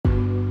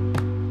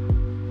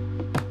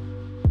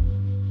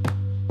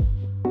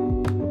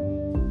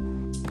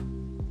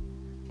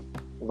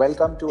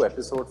Welcome to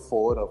episode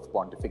 4 of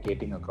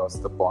Pontificating Across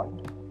the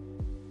Pond.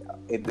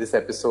 In this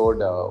episode,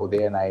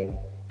 Uday and I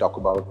talk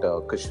about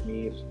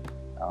Kashmir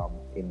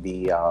in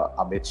the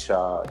Amit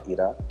Shah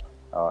era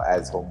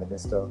as Home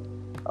Minister.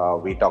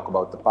 We talk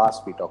about the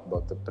past, we talk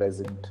about the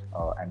present,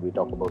 and we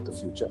talk about the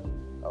future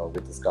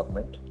with this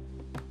government.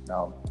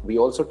 We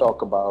also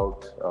talk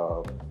about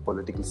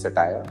political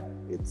satire,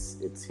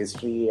 its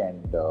history,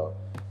 and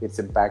its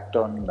impact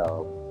on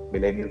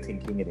millennial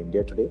thinking in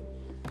India today.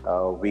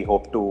 We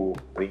hope to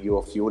bring you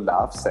a few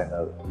laughs and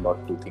a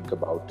lot to think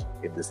about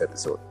in this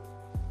episode.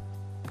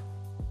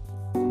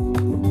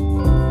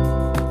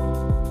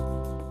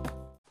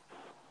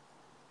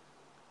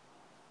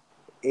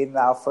 In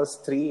our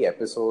first 3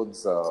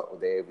 episodes,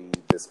 Uday, we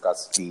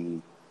discussed the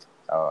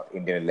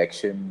Indian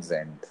elections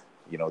and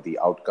the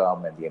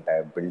outcome and the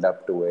entire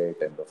build-up to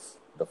it and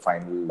the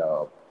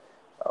final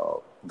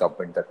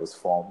government that was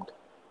formed.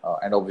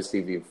 And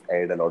obviously, we've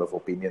aired a lot of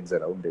opinions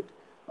around it.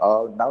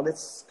 Now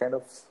let's kind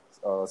of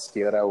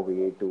steer our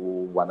way to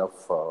one of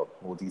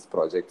Modi's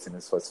projects in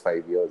his first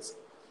 5 years,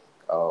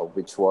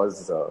 which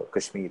was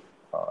Kashmir.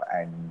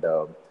 And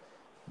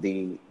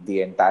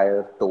the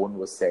entire tone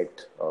was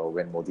set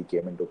when Modi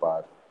came into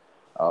power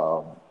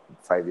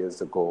 5 years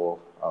ago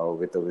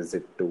with a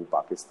visit to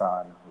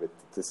Pakistan, with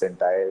this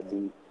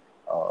entirely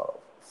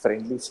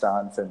friendly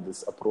stance and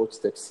this approach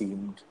that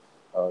seemed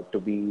to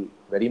be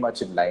very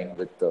much in line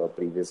with the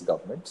previous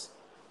governments.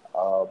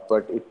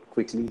 But it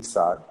quickly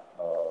soured.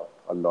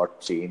 A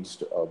lot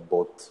changed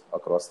both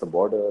across the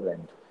border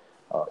and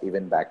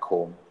even back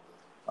home.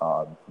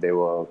 There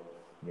was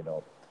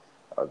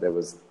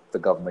the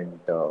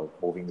government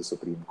moving the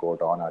Supreme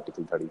Court on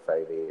Article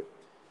 35A.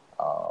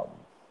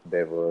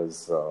 There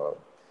was,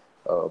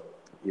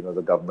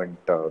 the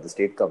government, the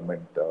state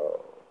government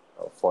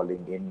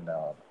falling in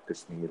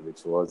Kashmir,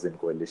 which was in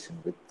coalition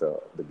with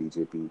the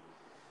BJP.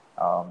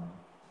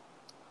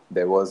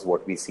 There was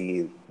what we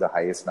see the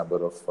highest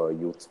number of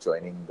youth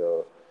joining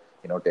the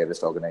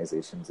terrorist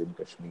organizations in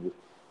Kashmir,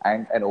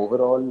 and an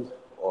overall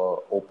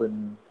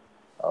open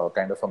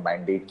kind of a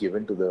mandate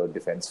given to the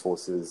defense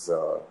forces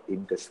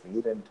in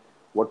Kashmir, and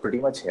what pretty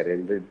much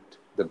heralded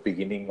the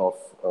beginning of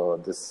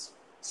this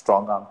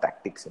strong arm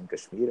tactics in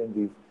Kashmir. And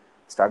we've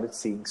started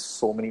seeing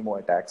so many more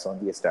attacks on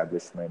the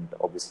establishment,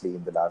 obviously,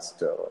 in the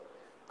last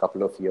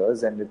couple of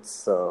years, and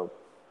it's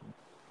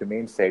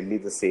remained fairly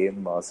the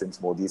same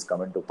since Modi's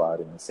come into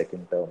power in his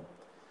second term.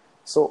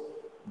 So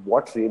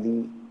what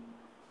really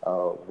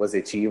was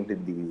achieved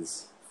in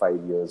these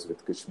 5 years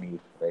with Kashmir,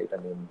 right? I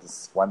mean,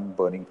 this one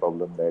burning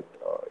problem that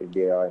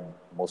India and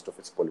most of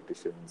its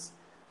politicians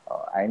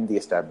and the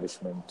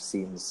establishment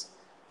seems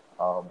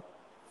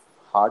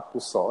hard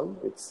to solve.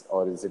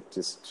 Or is it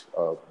just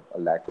a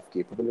lack of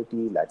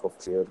capability, lack of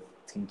clear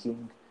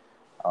thinking?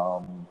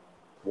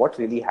 What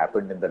really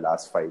happened in the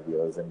last 5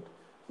 years, and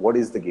what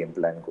is the game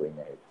plan going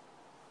ahead?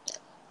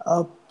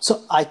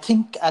 So I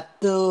think, at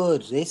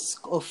the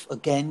risk of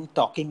again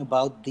talking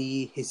about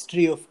the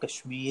history of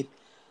Kashmir,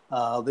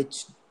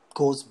 which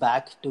goes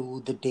back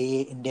to the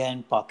day India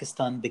and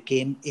Pakistan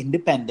became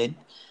independent,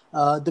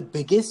 the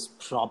biggest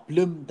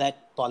problem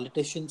that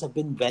politicians have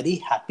been very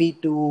happy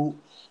to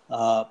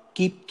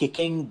keep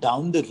kicking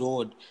down the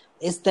road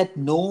is that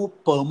no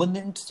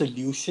permanent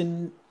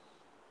solution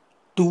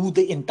to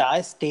the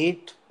entire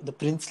state, the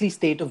princely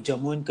state of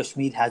Jammu and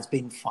Kashmir, has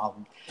been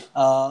found.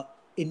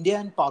 India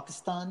and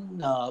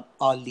Pakistan,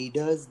 our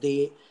leaders,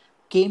 they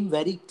came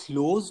very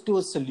close to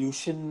a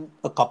solution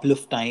a couple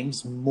of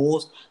times.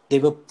 They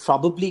were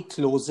probably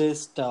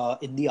closest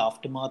in the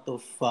aftermath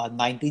of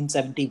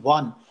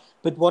 1971.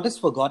 But what is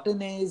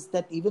forgotten is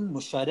that even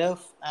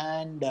Musharraf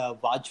and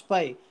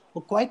Vajpayee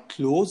were quite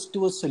close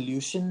to a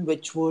solution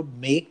which would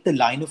make the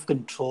line of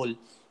control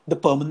the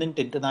permanent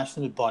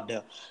international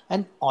border.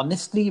 And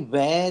honestly,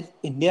 where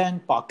India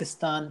and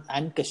Pakistan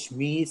and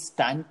Kashmir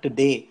stand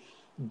today,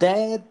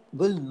 there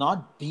will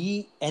not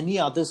be any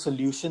other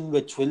solution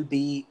which will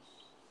be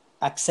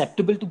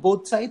acceptable to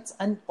both sides,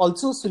 and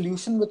also a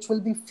solution which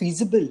will be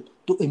feasible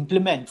to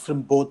implement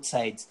from both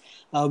sides.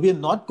 We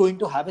are not going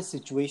to have a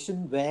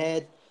situation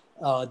where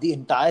the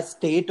entire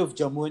state of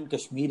Jammu and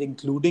Kashmir,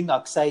 including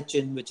Aksai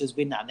Chin, which has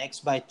been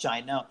annexed by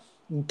China,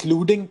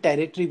 including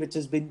territory which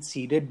has been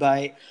ceded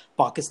by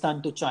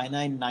Pakistan to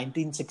China in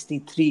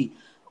 1963,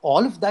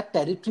 all of that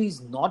territory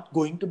is not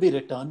going to be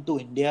returned to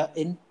India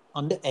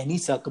under any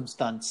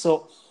circumstance.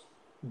 So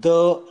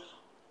the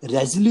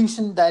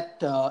resolution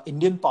that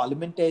Indian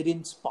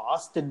parliamentarians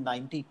passed in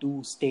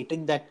 92,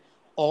 stating that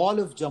all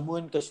of Jammu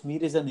and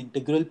Kashmir is an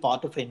integral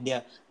part of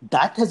India,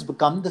 that has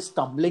become the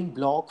stumbling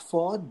block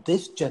for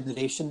this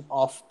generation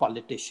of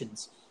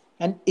politicians.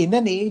 And in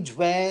an age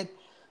where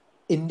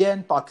India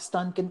and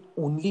Pakistan can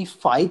only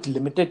fight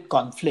limited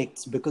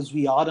conflicts because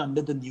we are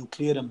under the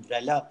nuclear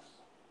umbrella,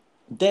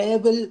 there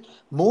will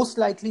most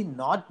likely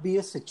not be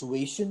a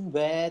situation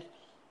where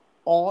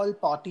all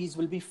parties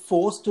will be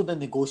forced to the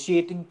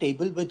negotiating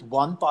table with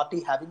one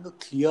party having a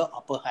clear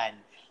upper hand.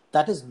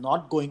 That is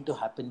not going to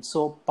happen.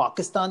 So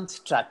Pakistan's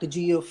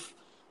strategy of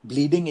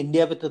bleeding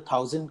India with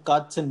 1,000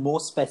 cuts, and more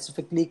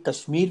specifically,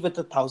 Kashmir with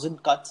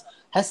 1,000 cuts,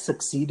 has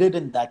succeeded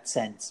in that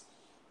sense.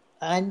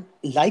 And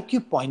like you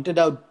pointed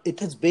out, it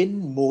has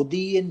been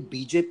Modi and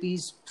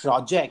BJP's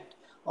project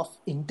of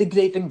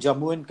integrating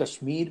Jammu and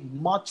Kashmir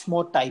much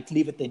more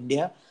tightly with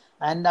India.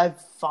 And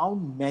I've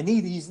found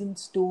many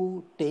reasons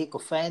to take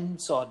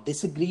offense or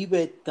disagree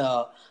with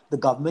the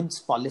government's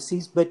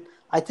policies. But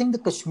I think the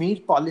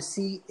Kashmir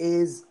policy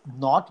is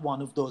not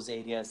one of those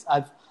areas.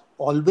 I've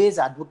always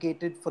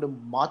advocated for a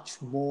much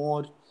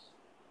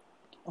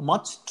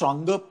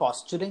stronger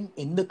posturing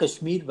in the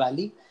Kashmir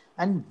Valley.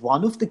 And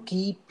one of the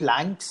key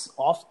planks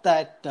of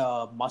that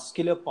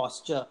muscular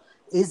posture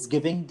is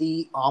giving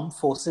the armed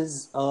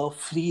forces a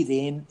free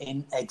rein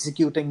in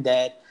executing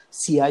their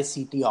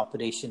CICT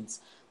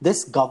operations.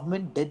 This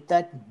government did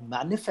that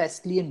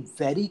manifestly and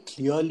very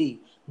clearly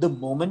the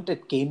moment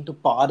it came to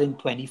power in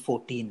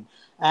 2014.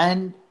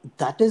 And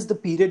that is the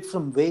period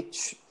from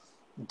which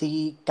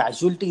the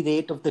casualty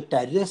rate of the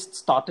terrorists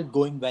started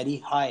going very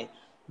high,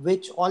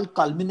 which all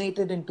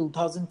culminated in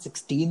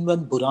 2016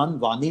 when Burhan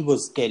Wani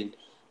was killed.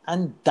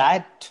 And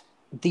that,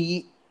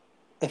 the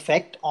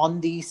effect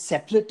on the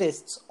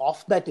separatists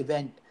of that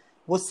event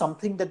was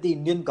something that the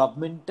Indian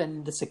government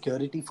and the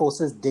security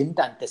forces didn't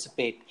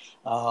anticipate.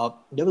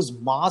 There was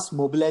mass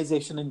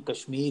mobilization in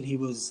Kashmir. He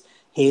was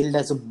hailed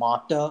as a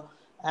martyr.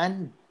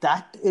 And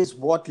that is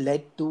what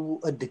led to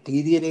a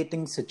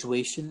deteriorating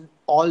situation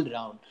all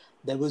round.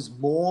 There was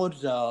more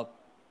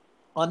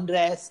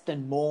unrest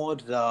and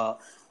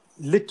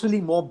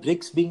literally more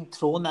bricks being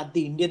thrown at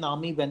the Indian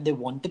army when they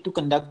wanted to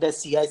conduct their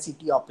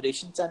CICT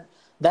operations. And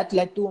that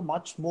led to a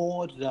much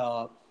more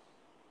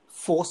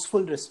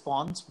forceful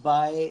response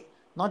by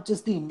not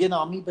just the Indian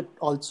army, but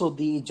also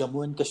the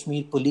Jammu and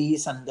Kashmir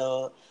police and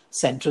the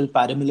central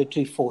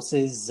paramilitary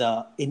forces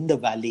in the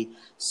valley.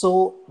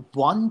 So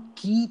one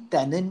key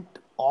tenet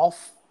of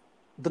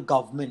the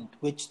government,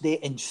 which they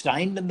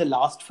enshrined in the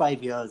last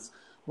 5 years,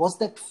 was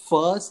that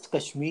first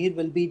Kashmir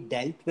will be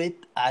dealt with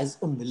as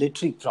a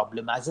military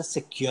problem, as a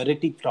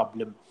security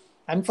problem.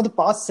 And for the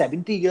past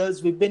 70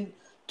 years, we've been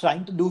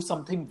trying to do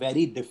something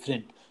very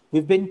different.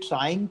 We've been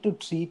trying to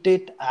treat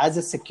it as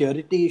a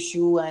security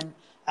issue, and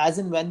as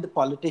and when the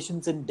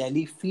politicians in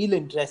Delhi feel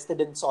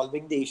interested in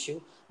solving the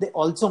issue, they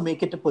also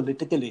make it a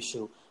political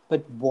issue.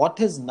 But what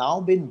has now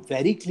been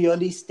very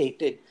clearly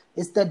stated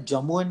is that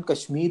Jammu and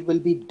Kashmir will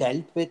be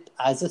dealt with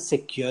as a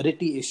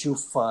security issue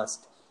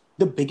first.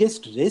 The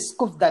biggest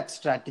risk of that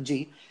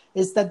strategy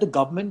is that the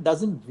government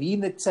doesn't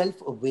wean itself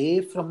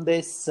away from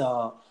this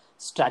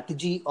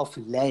strategy of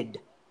lead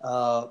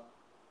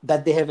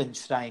that they have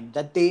enshrined,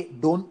 that they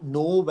don't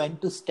know when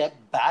to step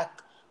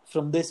back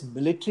from this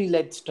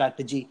military-led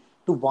strategy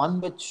to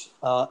one which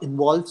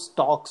involves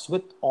talks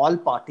with all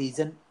parties.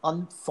 And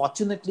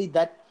unfortunately,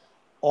 that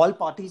all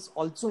parties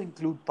also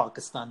include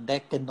Pakistan.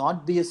 There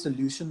cannot be a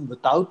solution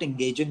without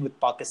engaging with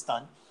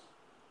Pakistan.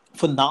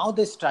 For now,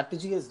 this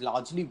strategy has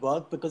largely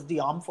worked because the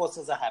armed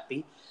forces are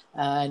happy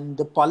and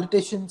the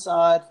politicians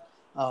are,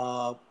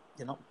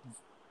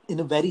 in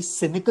a very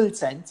cynical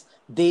sense,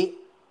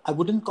 I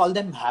wouldn't call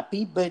them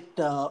happy, but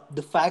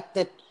the fact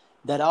that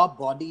there are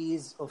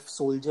bodies of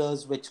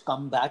soldiers which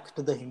come back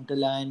to the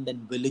hinterland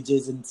and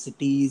villages and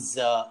cities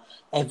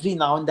every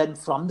now and then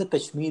from the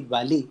Kashmir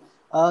Valley,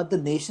 the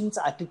nation's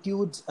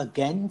attitudes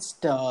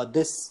against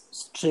this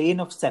strain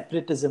of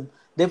separatism,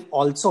 they've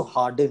also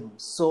hardened.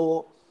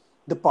 So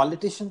the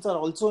politicians are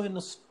also in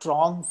a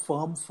strong,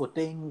 firm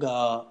footing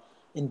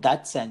in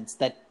that sense,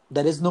 that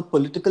there is no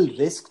political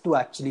risk to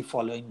actually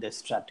following this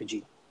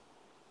strategy.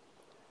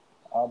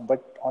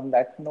 But on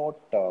that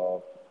note,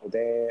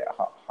 Uday,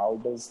 how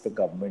does the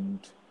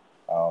government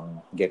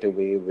get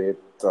away with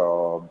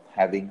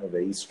having a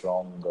very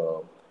strong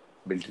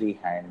military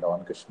hand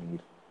on Kashmir,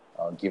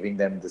 giving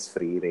them this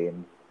free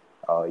reign,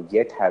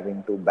 yet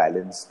having to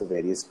balance the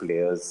various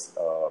players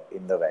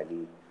in the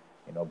valley,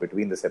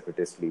 between the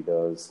separatist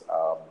leaders,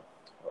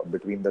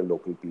 between the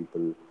local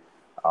people,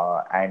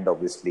 and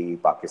obviously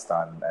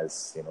Pakistan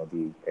as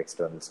the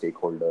external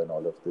stakeholder in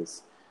all of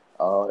this?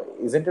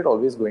 Isn't it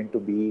always going to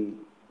be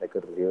like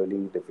a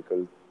really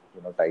difficult,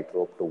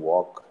 tightrope to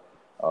walk,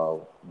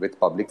 with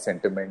public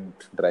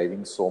sentiment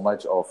driving so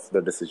much of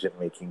the decision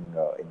making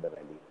in the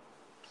valley?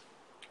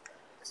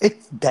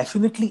 It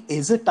definitely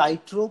is a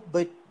tightrope,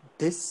 but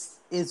this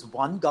is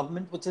one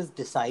government which has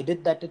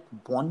decided that it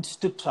wants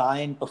to try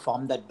and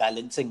perform that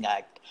balancing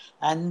act.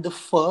 And the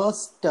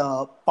first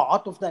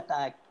part of that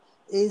act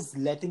is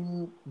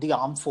letting the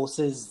armed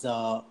forces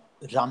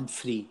run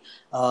free.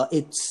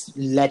 It's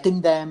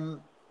letting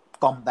them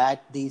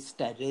combat these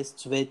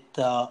terrorists with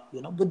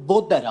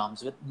both their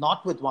arms,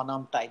 not with one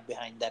arm tied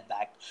behind their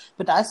back.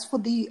 But as for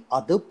the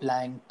other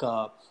plank,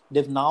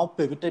 they've now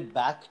pivoted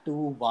back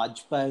to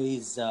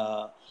Vajpayee's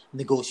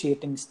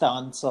negotiating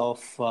stance of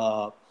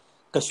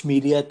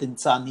Kashmiriyat,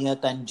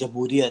 Insaniyat, and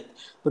Jamhuriyat.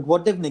 But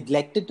what they've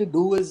neglected to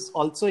do is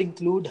also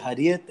include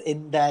Hariyat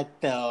in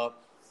that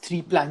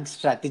three-plank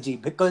strategy,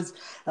 because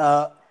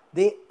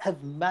they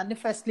have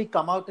manifestly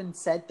come out and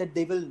said that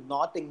they will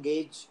not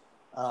engage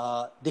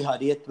the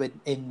Hurriyat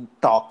in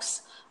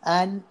talks.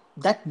 And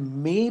that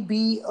may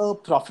be a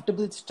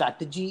profitable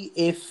strategy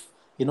if,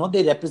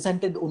 they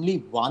represented only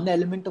one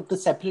element of the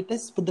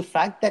separatists. But the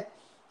fact that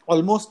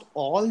almost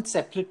all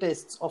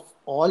separatists of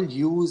all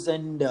hues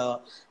and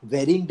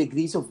varying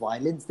degrees of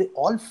violence, they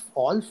all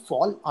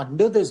fall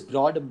under this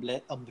broad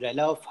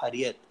umbrella of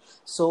Hurriyat.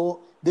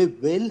 So they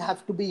will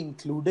have to be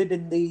included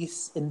in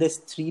this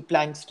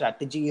three-plank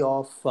strategy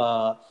of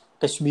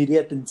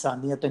Kashmiriyat,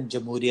 Insaniyat, and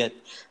Jamhuriyat.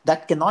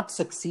 That cannot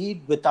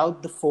succeed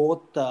without the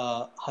fourth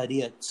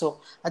Hurriyat. So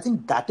I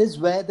think that is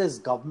where this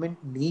government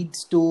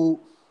needs to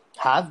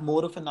have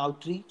more of an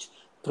outreach,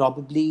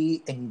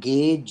 probably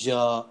engage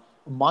a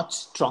much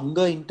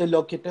stronger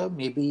interlocutor,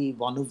 maybe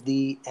one of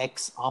the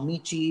ex-army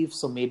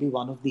chiefs or maybe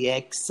one of the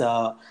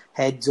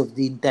ex-heads of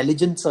the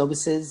intelligence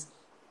services.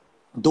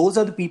 Those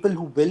are the people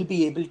who will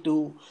be able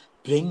to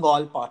bring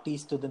all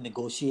parties to the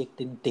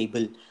negotiating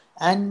table.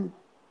 And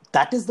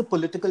that is the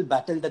political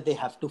battle that they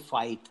have to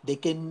fight. They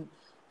can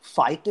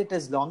fight it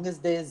as long as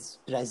there's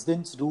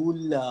president's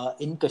rule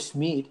in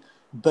Kashmir.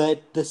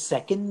 But the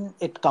second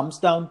it comes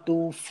down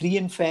to free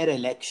and fair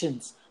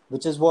elections,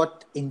 which is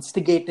what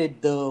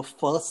instigated the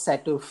first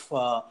set of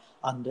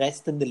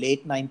unrest in the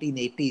late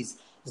 1980s,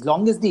 as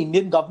long as the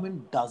Indian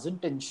government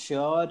doesn't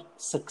ensure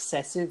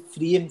successive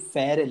free and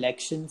fair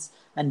elections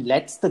and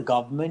lets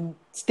the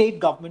state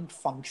government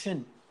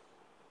function,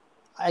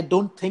 I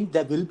don't think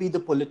there will be the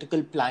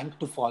political plank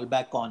to fall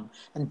back on.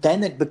 And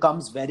then it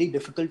becomes very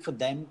difficult for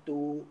them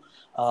to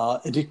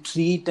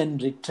retreat and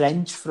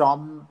retrench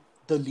from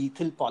the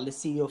lethal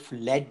policy of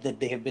lead that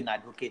they have been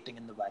advocating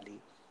in the valley.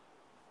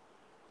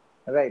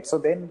 Right. So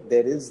then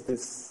there is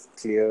this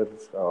clear,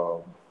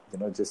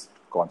 just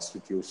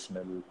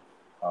constitutional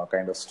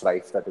kind of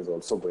strife that is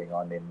also going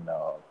on in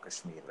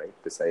Kashmir, right?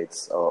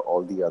 Besides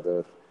all the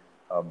other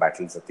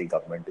battles that the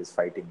government is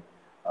fighting,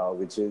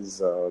 which is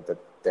that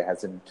there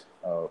hasn't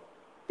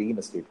been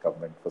a state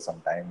government for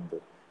some time. The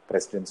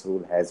president's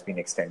rule has been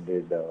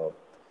extended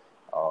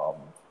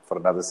for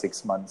another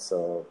 6 months,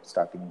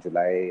 starting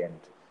July, and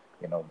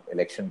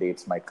election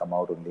dates might come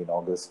out only in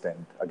August.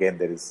 And again,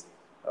 there is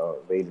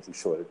very little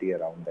surety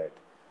around that.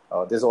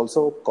 There's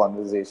also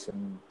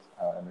conversation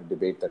and a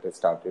debate that has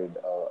started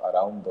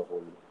around the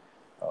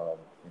whole,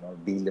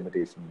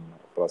 delimitation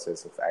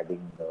process of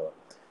adding,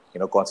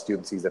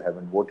 constituencies that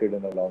haven't voted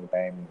in a long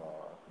time,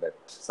 that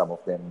some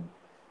of them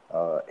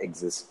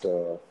exist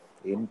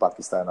in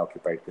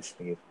Pakistan-occupied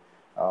Kashmir.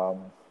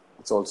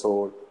 It's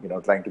also,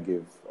 trying to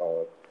give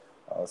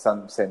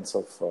some sense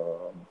of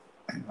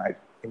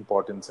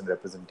importance and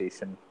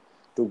representation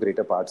to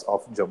greater parts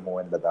of Jammu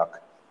and Ladakh.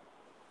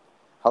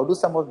 How do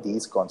some of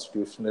these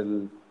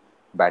constitutional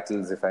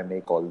battles, if I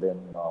may call them,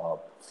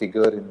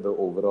 figure in the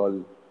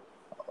overall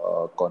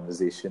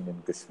conversation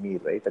in Kashmir,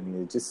 right? I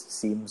mean, it just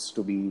seems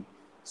to be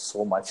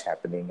so much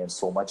happening and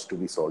so much to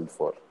be solved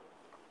for.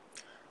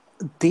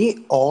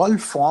 They all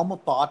form a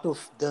part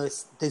of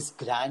this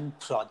grand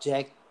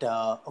project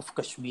of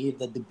Kashmir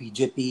that the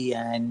BJP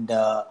and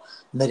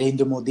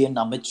Narendra Modi and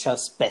Amit Shah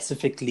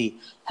specifically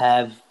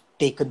have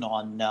taken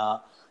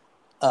on.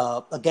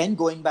 Again,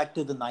 going back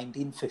to the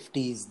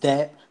 1950s,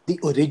 the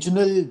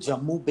original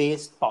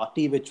Jammu-based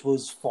party, which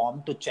was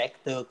formed to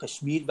check the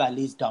Kashmir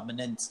Valley's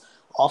dominance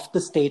of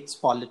the state's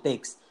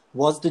politics,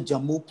 was the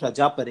Jammu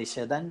Praja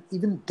Parishad. And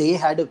even they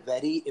had a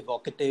very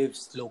evocative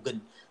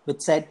slogan,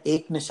 which said,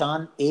 Ek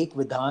Nishan, Ek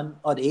Vidhan,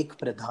 or Ek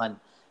Pradhan,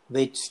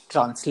 which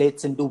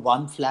translates into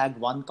one flag,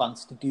 one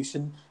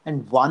constitution,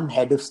 and one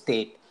head of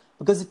state.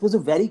 Because it was a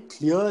very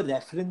clear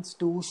reference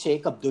to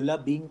Sheikh Abdullah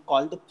being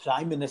called the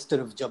Prime Minister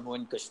of Jammu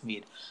and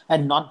Kashmir,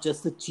 and not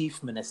just the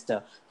Chief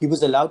Minister. He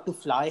was allowed to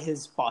fly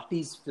his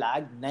party's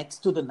flag next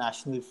to the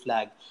national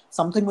flag,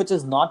 something which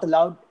is not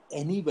allowed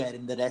anywhere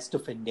in the rest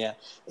of India.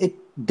 It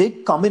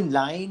did come in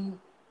line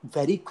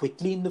very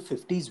quickly in the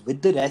 50s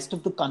with the rest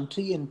of the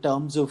country in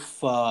terms of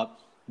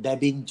there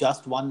being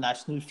just one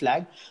national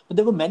flag. But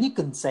there were many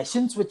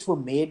concessions which were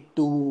made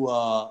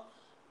to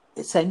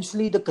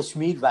essentially the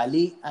Kashmir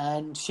Valley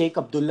and Sheikh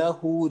Abdullah,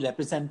 who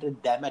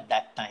represented them at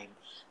that time.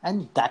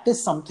 And that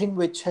is something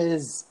which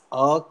has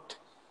irked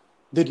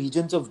the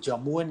regions of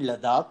Jammu and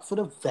Ladakh for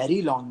a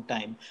very long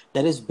time.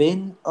 There has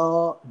been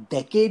a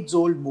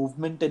decades-old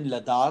movement in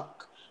Ladakh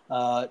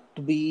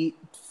to be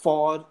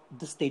for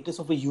the status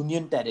of a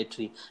union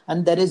territory.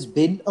 And there has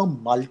been a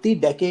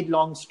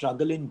multi-decade-long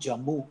struggle in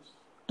Jammu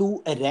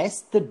to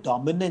arrest the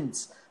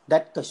dominance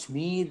that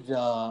Kashmir,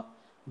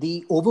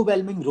 the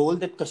overwhelming role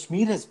that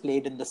Kashmir has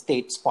played in the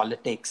state's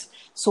politics.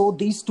 So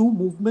these two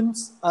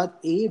movements are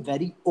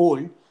very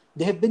old.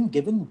 They have been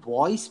given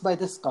voice by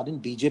this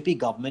current BJP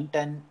government,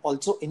 and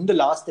also in the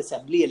last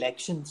assembly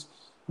elections,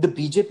 the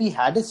BJP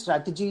had a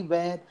strategy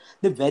where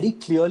they very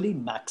clearly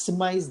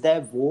maximized their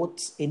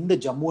votes in the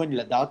Jammu and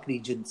Ladakh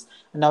regions.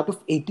 And out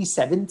of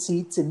 87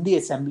 seats in the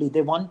assembly,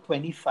 they won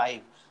 25,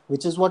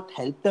 which is what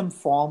helped them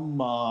form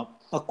a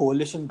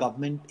coalition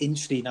government in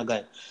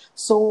Srinagar.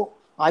 So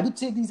I would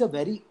say these are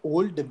very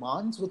old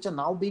demands which are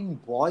now being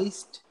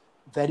voiced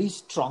very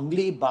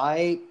strongly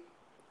by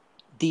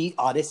the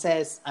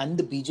RSS and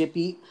the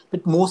BJP,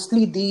 but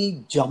mostly the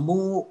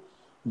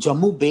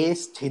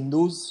Jammu-based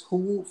Hindus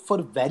who,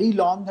 for very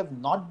long, have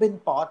not been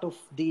part of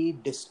the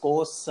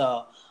discourse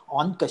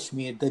on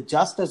Kashmir. They're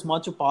just as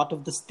much a part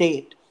of the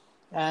state,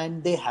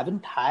 and they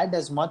haven't had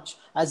as much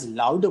as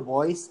loud a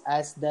voice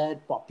as their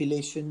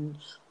population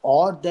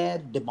or their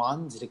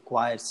demands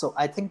require. So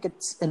I think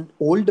it's an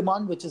old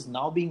demand which is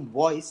now being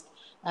voiced,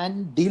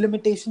 and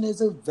delimitation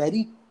is a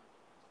very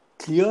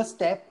clear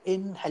step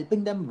in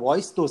helping them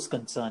voice those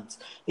concerns.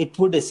 It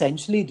would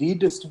essentially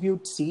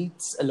redistribute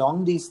seats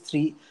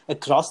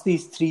across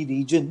these three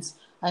regions,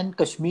 and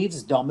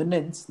Kashmir's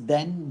dominance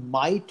then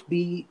might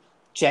be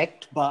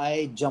checked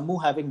by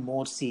Jammu having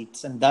more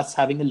seats and thus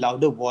having a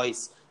louder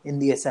voice in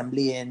the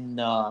assembly in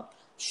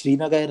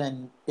Srinagar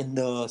and in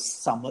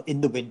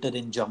the winter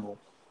in Jammu.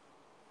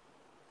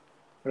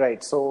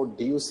 Right. So,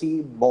 do you see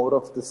more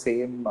of the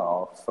same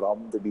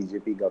from the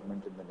BJP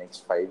government in the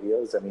next 5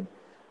 years? I mean,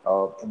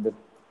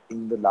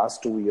 in the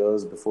last 2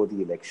 years before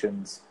the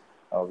elections,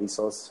 we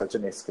saw such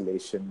an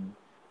escalation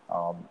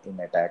in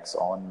attacks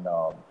on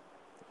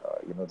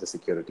the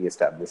security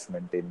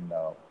establishment in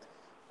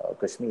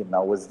Kashmir.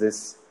 Now, was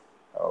this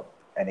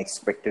an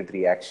expected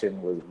reaction?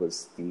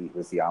 Was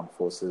the armed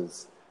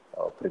forces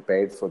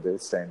prepared for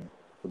this, and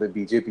were the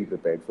BJP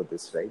prepared for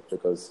this? Right,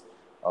 because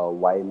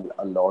while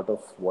a lot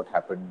of what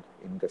happened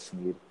in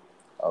Kashmir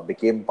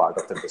became part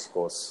of the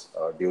discourse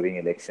during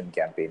election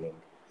campaigning,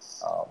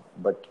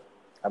 but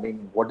I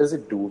mean, what does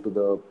it do to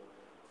the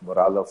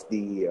morale of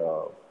the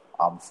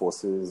armed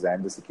forces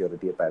and the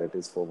security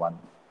apparatus, for one?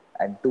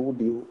 And two,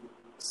 do you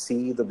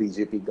see the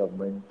BJP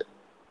government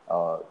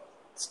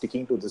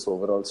sticking to this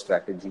overall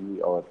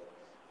strategy, or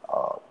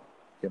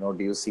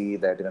do you see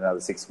that in another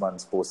 6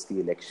 months post the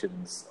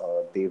elections,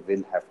 they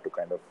will have to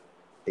kind of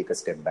take a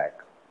step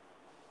back?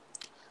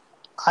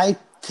 I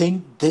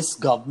think this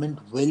government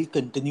will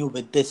continue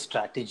with this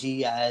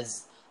strategy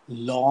as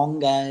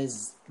long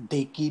as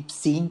they keep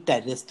seeing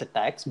terrorist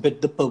attacks.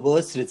 But the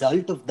perverse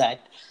result of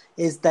that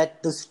is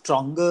that the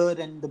stronger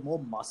and the more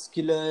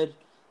muscular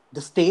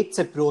the state's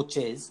approach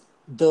is,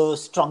 the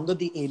stronger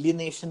the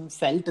alienation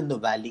felt in the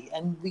valley.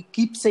 And we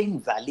keep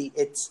saying valley,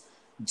 it's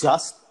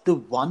just the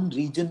one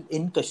region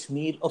in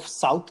Kashmir of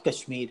South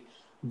Kashmir,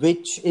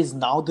 which is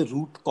now the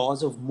root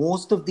cause of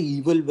most of the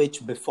evil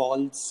which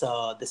befalls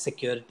the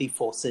security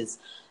forces.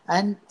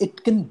 And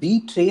it can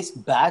be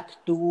traced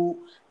back to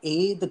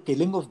the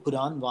killing of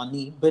Burhan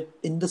Wani, but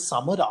in the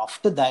summer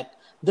after that,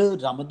 the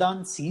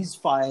Ramadan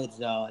ceasefire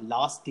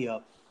last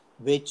year,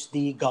 which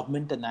the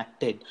government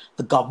enacted.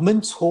 The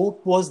government's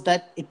hope was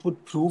that it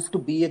would prove to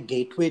be a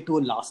gateway to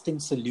a lasting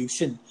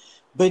solution.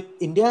 But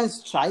India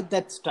has tried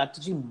that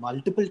strategy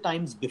multiple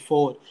times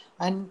before,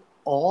 and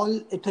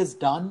all it has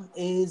done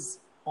is,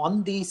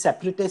 on the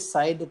separatist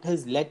side, it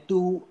has led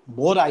to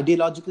more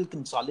ideological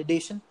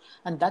consolidation,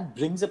 and that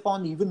brings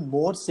upon even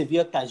more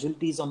severe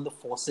casualties on the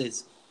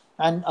forces.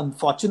 And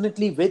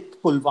unfortunately,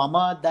 with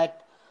Pulwama,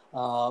 that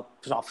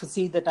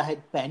prophecy that I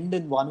had penned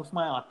in one of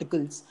my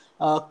articles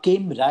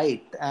came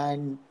right.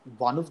 And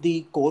one of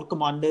the corps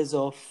commanders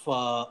of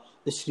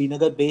the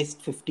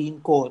Srinagar-based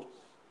 15 Corps,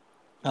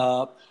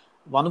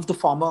 one of the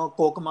former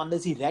corps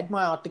commanders, he read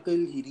my article,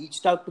 he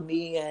reached out to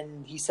me,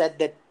 and he said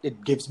that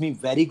it gives me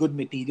very good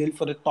material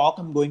for a talk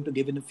I'm going to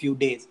give in a few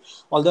days.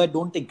 Although I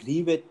don't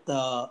agree with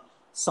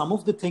some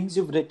of the things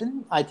you've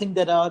written, I think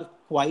there are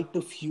quite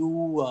a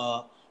few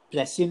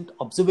prescient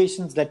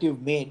observations that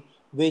you've made,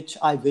 which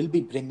I will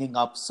be bringing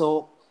up.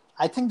 So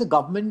I think the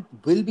government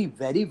will be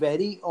very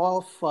wary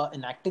of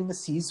enacting a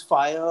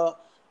ceasefire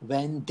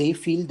when they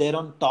feel they're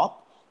on top.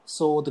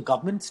 So the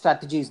government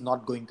strategy is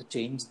not going to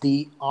change.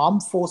 The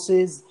armed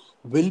forces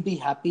will be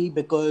happy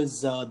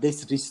because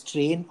this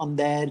restraint on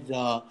their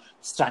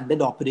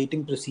standard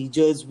operating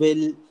procedures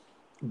will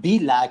be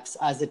lax,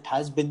 as it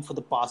has been for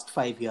the past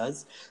 5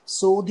 years.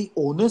 So the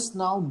onus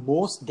now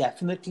most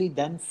definitely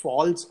then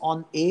falls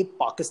on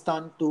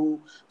Pakistan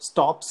to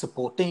stop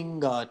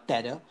supporting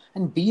terror,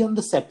 and be on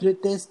the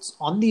separatists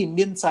on the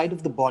Indian side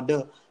of the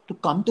border to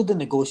come to the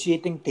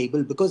negotiating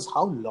table. Because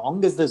how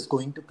long is this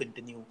going to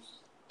continue?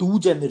 2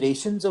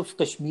 generations of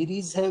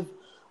Kashmiris have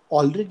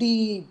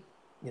already,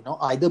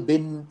 either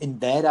been, in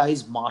their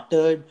eyes,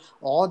 martyred,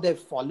 or they've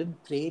fallen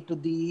prey to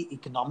the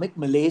economic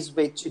malaise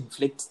which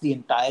inflicts the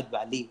entire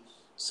valley.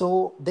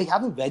 So they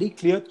have a very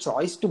clear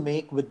choice to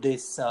make with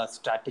this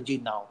strategy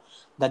now,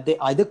 that they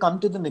either come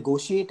to the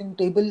negotiating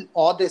table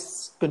or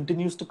this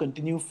continues to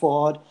continue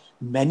for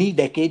many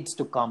decades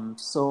to come.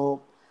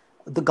 So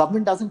the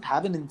government doesn't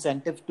have an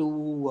incentive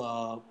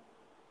to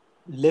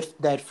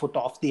lift their foot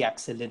off the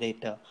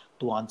accelerator,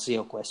 to answer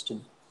your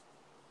question.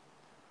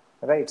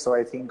 Right. So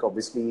I think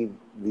obviously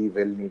we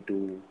will need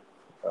to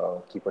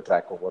keep a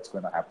track of what's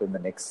going to happen. The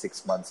next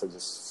 6 months are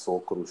just so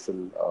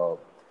crucial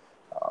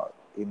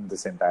in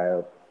this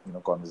entire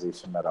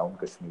conversation around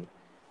Kashmir.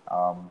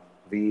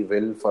 We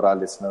will, for our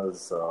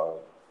listeners,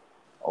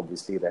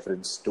 obviously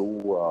reference to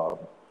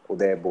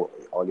Uday,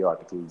 all your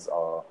articles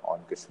on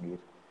Kashmir.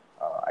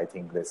 I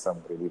think there's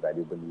some really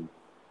valuable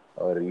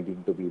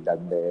reading to be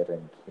done there,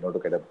 and to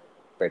get a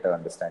better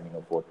understanding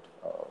of what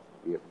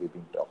we've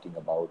been talking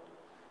about.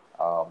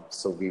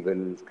 So we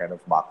will kind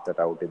of mark that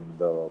out in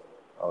the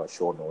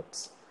show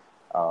notes.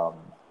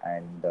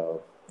 And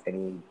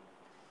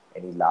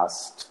any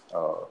last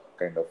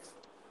kind of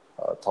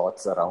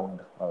thoughts around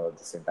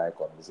this entire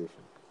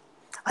conversation?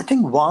 I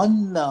think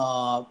one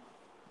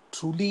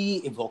truly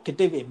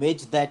evocative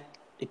image that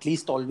at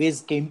least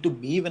always came to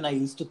me when I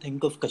used to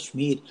think of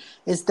Kashmir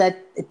is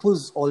that it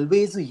was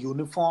always a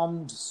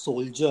uniformed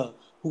soldier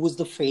who was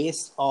the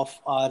face of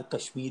our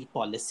Kashmir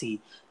policy.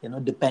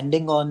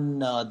 Depending on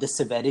the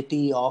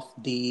severity of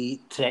the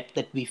threat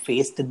that we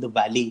faced in the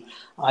valley,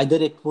 either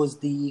it was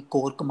the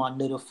Corps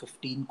commander of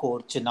 15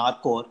 Corps, Chinar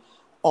Corps,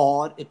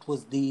 or it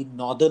was the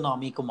Northern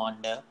Army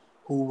commander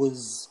who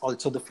was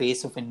also the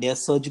face of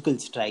India's surgical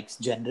strikes,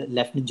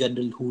 Lieutenant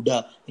General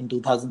Huda in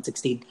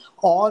 2016,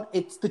 or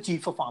it's the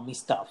Chief of Army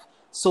Staff.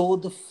 So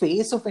the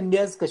face of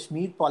India's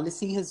Kashmir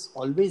policy has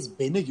always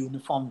been a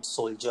uniformed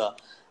soldier.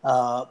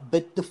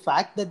 But the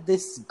fact that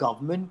this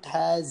government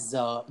has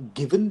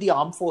given the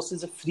armed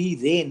forces a free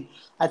rein,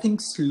 I think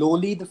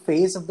slowly the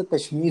face of the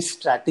Kashmir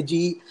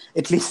strategy,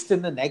 at least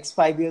in the next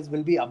 5 years,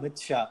 will be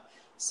Amit Shah.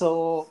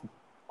 So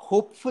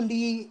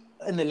hopefully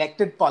an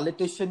elected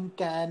politician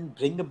can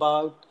bring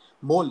about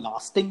more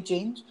lasting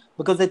change,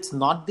 because it's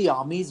not the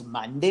army's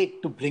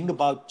mandate to bring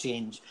about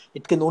change.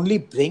 It can only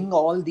bring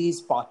all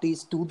these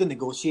parties to the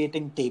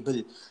negotiating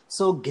table.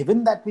 So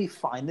given that we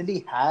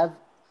finally have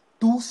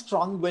two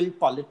strong-willed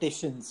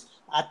politicians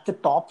at the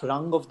top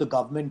rung of the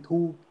government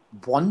who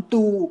want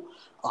to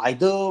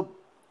either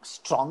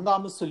strong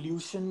arm a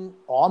solution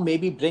or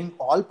maybe bring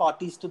all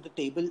parties to the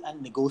table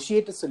and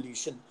negotiate a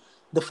solution,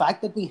 the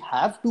fact that we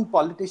have two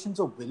politicians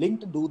who are willing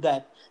to do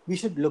that, we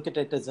should look at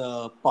it as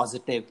a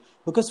positive.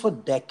 Because for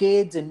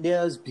decades,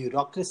 India's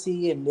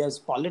bureaucracy, India's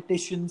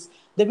politicians,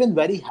 they've been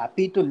very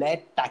happy to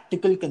let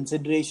tactical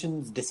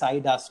considerations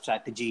decide our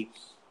strategy.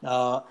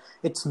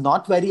 It's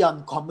not very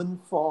uncommon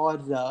for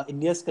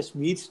India's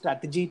Kashmir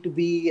strategy to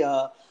be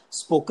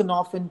spoken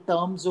of in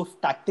terms of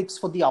tactics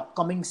for the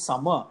upcoming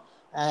summer.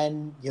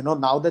 And,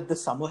 now that the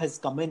summer has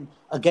come in,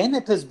 again,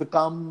 it has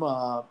become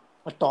a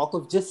talk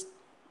of just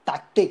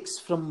tactics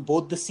from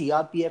both the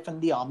CRPF and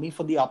the army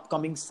for the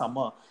upcoming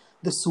summer.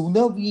 The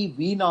sooner we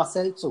wean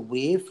ourselves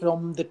away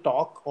from the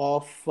talk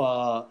of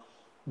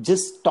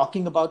just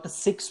talking about a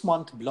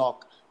 6-month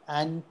block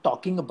and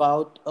talking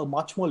about a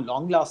much more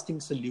long-lasting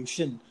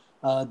solution,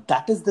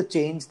 that is the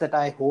change that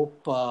I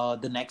hope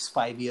the next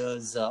 5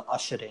 years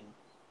usher in.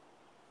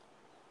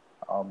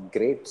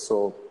 Great.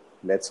 So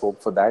let's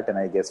hope for that. And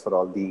I guess for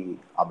all the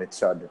Amit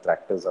Shah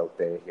detractors out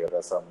there, here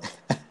are some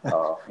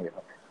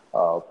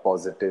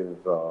positive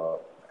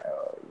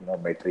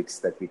metrics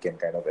that we can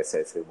kind of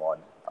assess him on,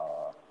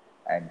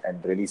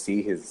 and really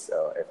see his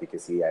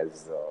efficacy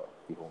as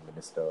the Home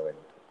Minister and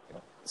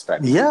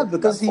strategy. Yeah,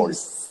 because he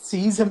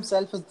sees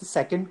himself as the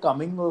second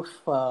coming of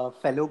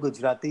fellow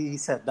Gujarati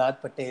Sardar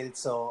Patel.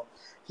 So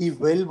he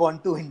will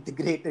want to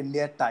integrate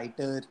India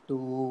tighter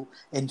to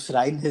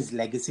enshrine his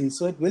legacy.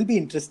 So it will be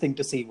interesting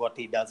to see what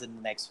he does in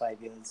the next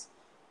 5 years.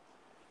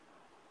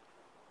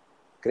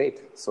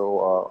 Great. So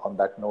on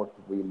that note,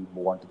 we'll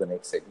move on to the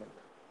next segment.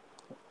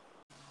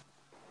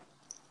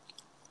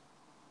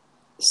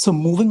 So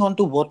moving on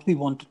to what we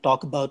want to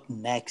talk about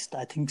next,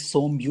 I think,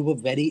 Som, you were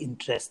very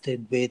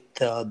interested with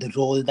the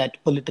role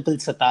that political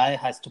satire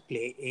has to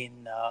play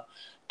in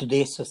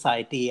today's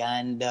society.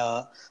 And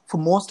for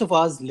most of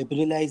us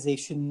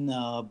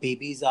liberalization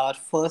babies, our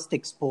first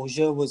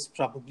exposure was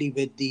probably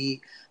with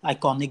the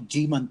iconic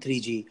G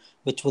Mantri Ji,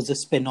 which was a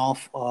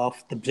spin-off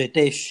of the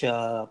British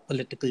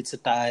political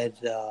satire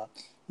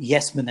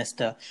Yes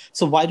Minister.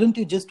 So why don't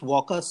you just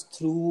walk us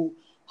through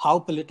how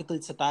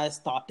political satire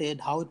started,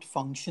 how it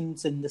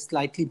functions in the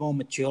slightly more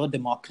mature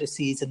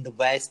democracies in the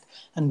West,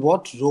 and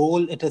what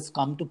role it has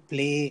come to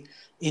play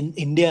in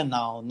India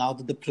now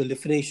that the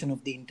proliferation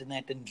of the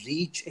internet and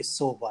reach is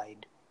so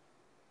wide?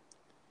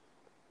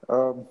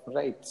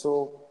 Right.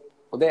 So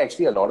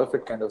actually a lot of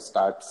it kind of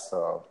starts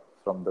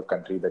from the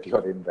country that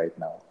you're in right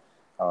now.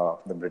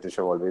 The British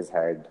have always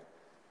had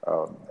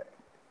a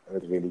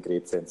really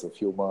great sense of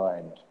humor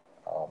and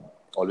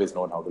always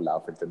known how to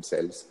laugh at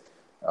themselves.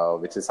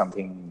 Which is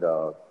something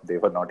they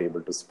were not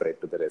able to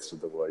spread to the rest of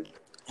the world,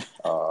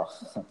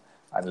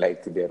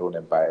 unlike their own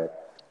empire,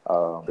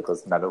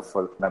 because none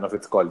of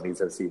its colonies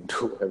have seemed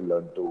to have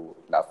learned to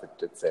laugh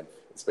at itself,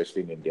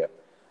 especially in India.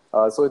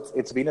 So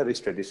it's been a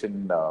rich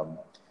tradition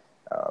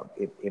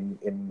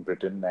in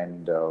Britain,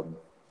 and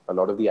a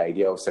lot of the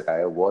idea of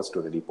satire was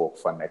to really poke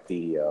fun at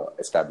the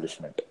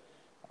establishment,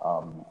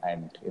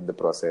 and in the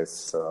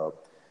process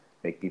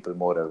make people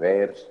more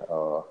aware,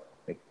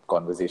 make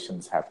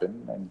conversations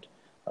happen, and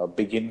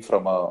begin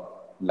from a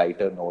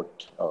lighter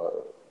note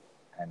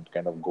and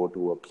kind of go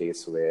to a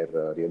place where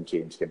real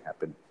change can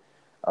happen.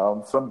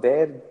 From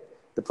there,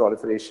 the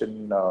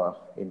proliferation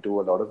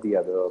into a lot of the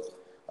other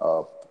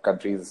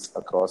countries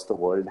across the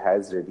world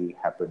has really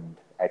happened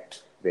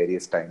at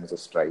various times of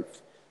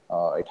strife.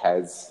 It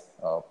has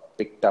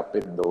picked up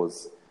in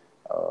those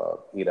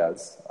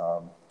eras.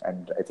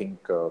 And I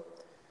think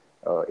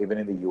even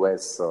in the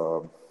US,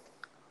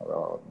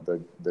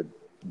 the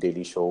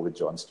Daily Show with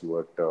Jon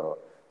Stewart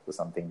was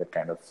something that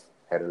kind of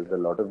heralded a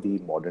lot of the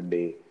modern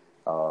day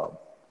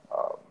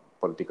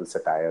political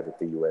satire that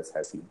the US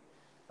has seen.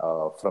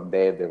 From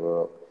there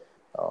were,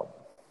 um,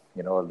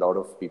 a lot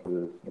of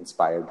people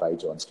inspired by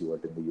Jon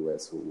Stewart in the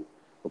US who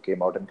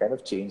came out and kind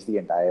of changed the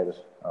entire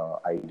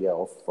idea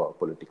of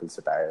political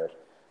satire,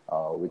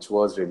 which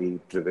was really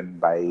driven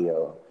by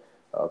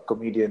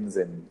comedians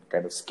and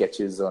kind of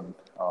sketches on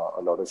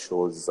a lot of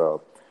shows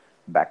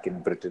back in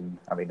Britain.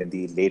 I mean, in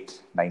the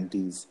late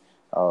 90s,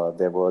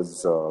 there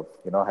was,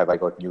 Have I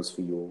Got News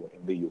for You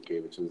in the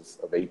UK, which was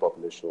a very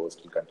popular show,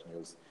 still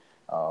continues,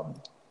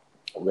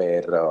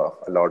 where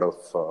a lot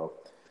of,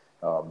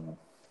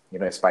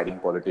 aspiring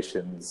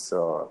politicians,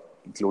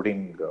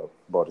 including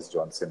Boris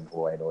Johnson,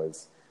 who I know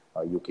is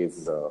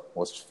UK's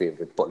most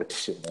favorite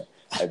politician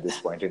at this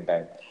point in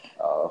time,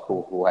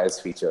 who has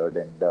featured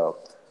and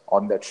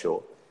on that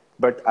show.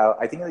 But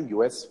I think in the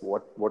US,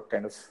 what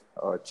kind of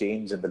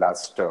changed in the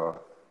last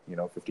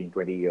 15,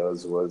 20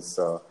 years was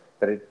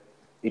that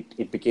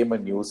it became a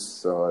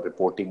news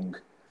reporting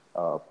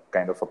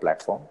kind of a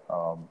platform.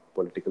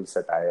 Political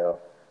satire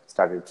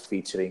started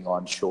featuring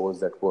on shows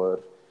that were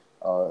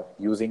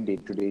using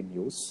day-to-day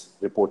news,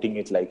 reporting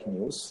it like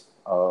news.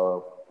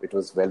 It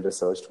was well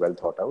researched, well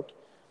thought out,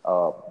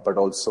 but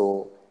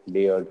also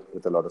layered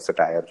with a lot of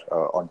satire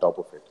on top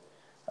of it.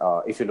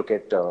 If you look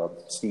at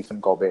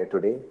Stephen Colbert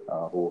today,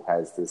 who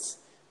has this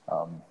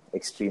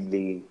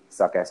extremely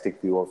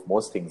sarcastic view of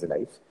most things in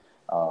life,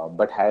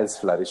 but has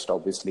flourished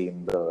obviously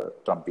in the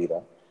Trump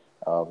era.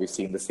 We've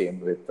seen the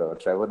same with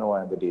Trevor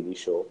Noah and The Daily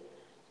Show.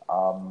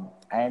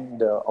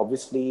 And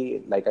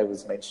obviously, like I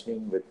was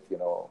mentioning,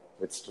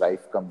 with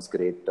strife comes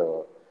great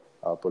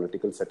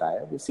political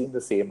satire. We've seen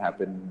the same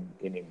happen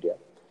in India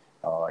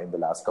in the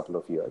last couple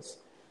of years.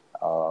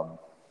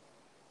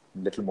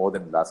 Little more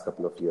than the last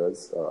couple of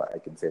years, I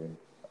can say.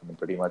 I mean,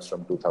 pretty much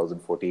from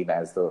 2014,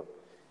 as the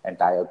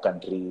entire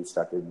country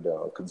started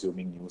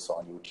consuming news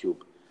on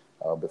YouTube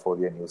before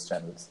their news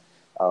channels.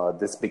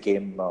 This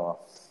became,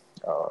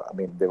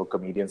 there were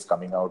comedians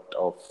coming out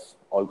of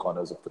all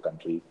corners of the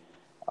country.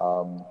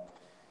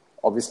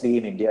 Obviously,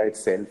 in India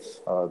itself,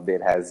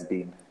 there has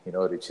been,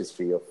 a rich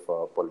history of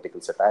political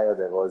satire.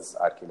 There was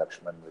R.K.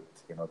 Lakshman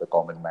with, The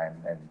Common Man,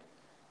 and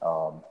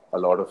a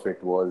lot of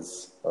it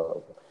was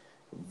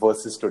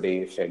versus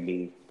today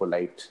fairly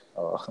polite,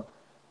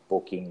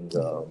 poking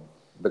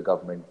the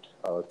government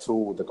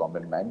through The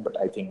Common Man. But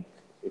I think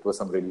it was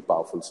some really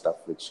powerful stuff,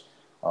 which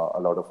a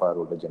lot of our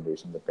older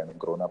generation have kind of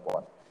grown up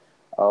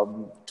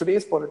on.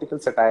 Today's political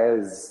satire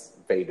is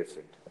very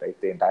different, right?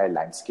 The entire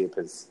landscape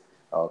has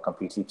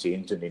completely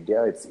changed in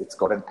India. It's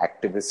got an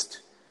activist,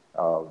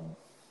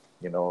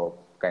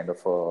 kind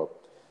of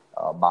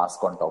a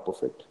mask on top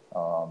of it.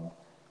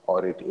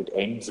 Or it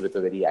ends with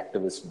a very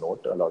activist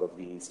note. A lot of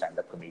the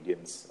stand-up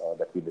comedians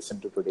that we listen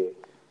to today,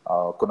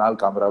 Kunal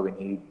Kamra, when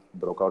he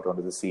broke out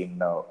onto the scene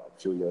a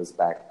few years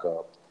back,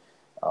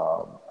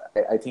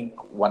 I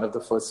think one of the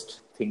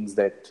first things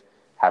that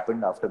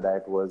happened after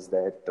that was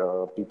that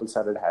people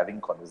started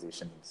having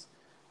conversations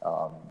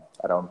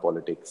around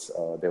politics.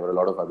 There were a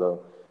lot of other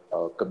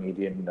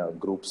comedian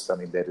groups. I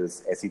mean, there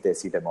is Aisi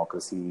Taisi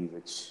Democracy,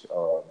 which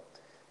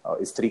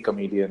is three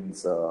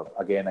comedians.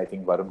 Again, I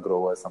think Varun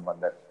Grover, someone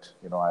that,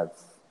 I've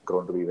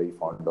grown to be very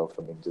fond of.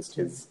 I mean, just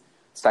his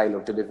style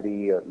of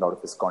delivery, a lot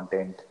of his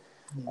content.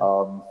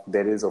 Yeah.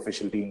 There is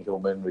Official Being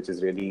Human, which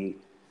is really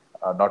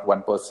not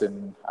one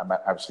person. I'm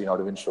actually not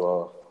even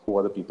sure who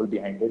are the people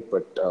behind it,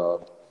 but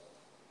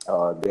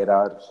there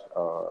are,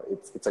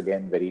 it's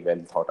again very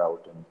well thought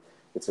out, and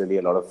it's really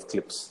a lot of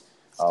clips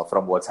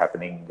from what's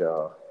happening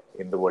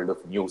in the world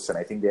of news. And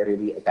I think they're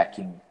really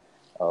attacking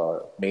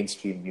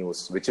mainstream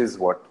news, which is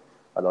what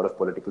a lot of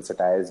political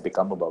satire has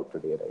become about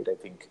today, right? I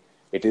think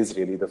it is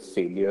really the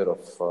failure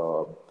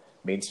of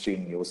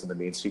mainstream news and the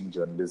mainstream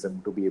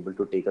journalism to be able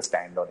to take a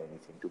stand on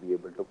anything, to be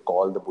able to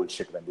call the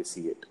bullshit when they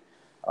see it.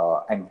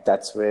 And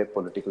that's where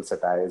political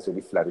satire is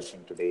really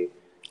flourishing today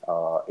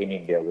in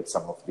India with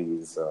some of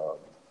these,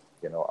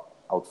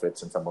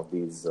 outfits and some of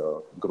these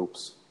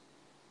groups.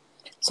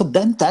 So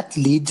then that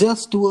leads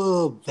us to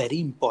a very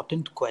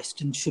important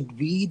question. Should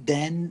we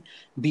then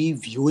be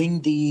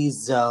viewing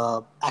these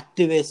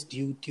activist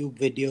YouTube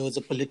videos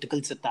or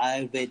political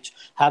satire which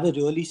have a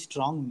really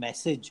strong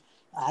message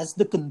as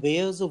the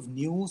conveyors of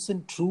news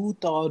and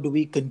truth, or do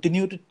we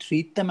continue to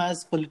treat them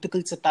as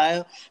political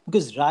satire?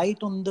 Because right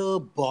on the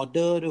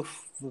border of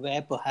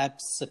where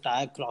perhaps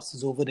satire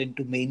crosses over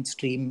into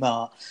mainstream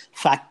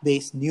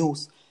fact-based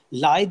news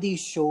lie these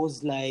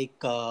shows like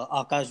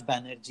Akash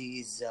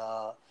Banerjee's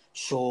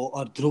show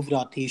or Dhruv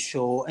Rathi's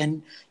show,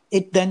 and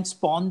it then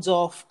spawns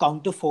off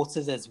counter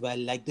forces as well,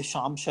 like the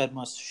Sham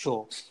Sharma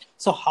show.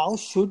 So how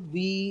should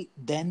we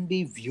then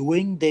be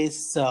viewing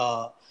this,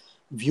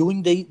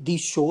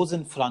 these shows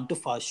in front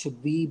of us?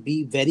 Should we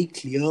be very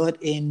clear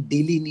in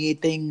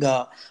delineating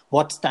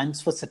what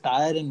stands for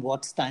satire and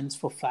what stands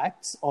for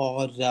facts,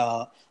 or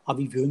are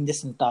we viewing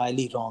this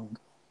entirely wrong?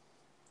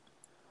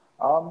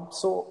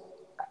 So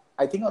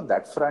I think on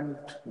that front,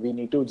 we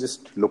need to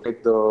just look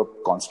at the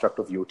construct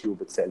of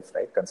YouTube itself,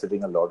 right?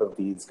 Considering a lot of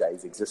these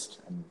guys exist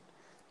and,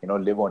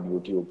 live on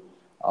YouTube.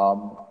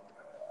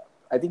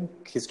 I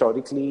think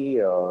historically,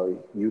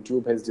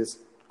 YouTube has just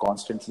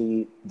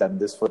constantly done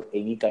this for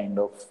any kind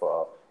of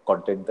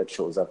content that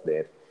shows up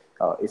there.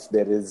 If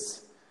there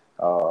is,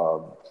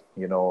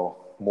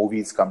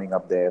 movies coming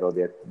up there, or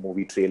there are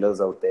movie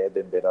trailers out there,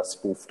 then there are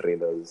spoof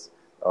trailers,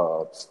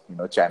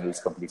 channels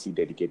completely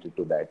dedicated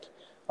to that.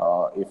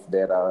 If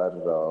there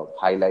are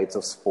highlights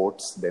of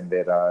sports, then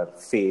there are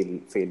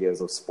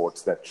failures of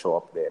sports that show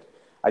up there.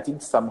 I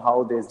think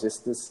somehow there's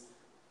just this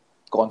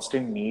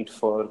constant need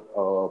for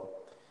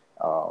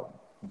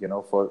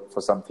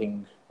for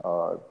something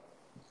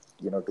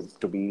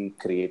to be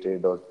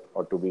created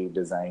or to be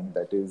designed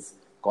that is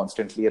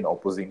constantly an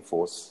opposing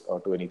force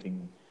to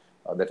anything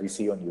that we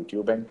see on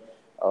YouTube. And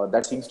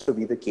that seems to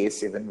be the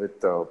case even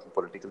with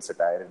political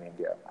satire in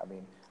India. I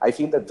mean, I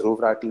feel that Dhruv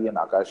Rathi and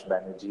Akash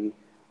Banerjee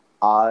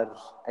are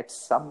at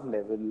some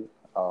level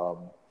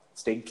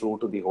staying true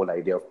to the whole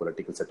idea of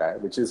political satire,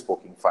 which is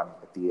poking fun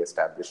at the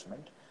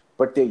establishment,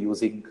 but they're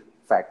using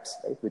facts,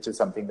 right? Which is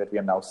something that we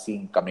are now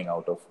seeing coming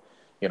out of,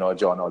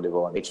 John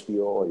Oliver on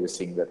HBO, or you're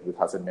seeing that with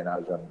Hasan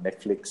Minhaj on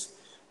Netflix.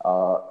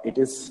 It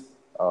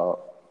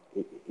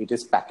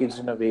is packaged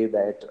in a way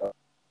that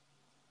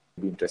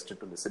be interested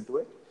to listen to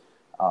it.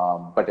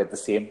 But at the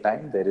same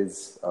time, there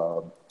is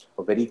a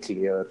very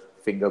clear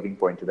finger being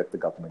pointed at the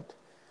government.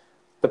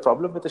 The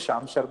problem with the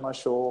Sham Sharma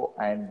show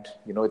and,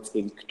 its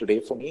ilk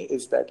today for me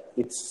is that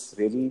it's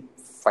really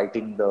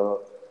fighting the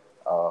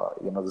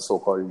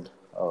so-called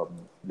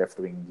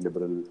left-wing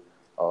liberal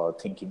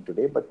thinking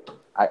today. But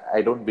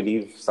I don't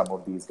believe some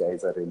of these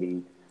guys are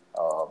really,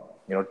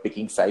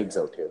 picking sides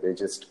out here. They're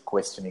just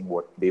questioning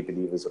what they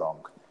believe is wrong.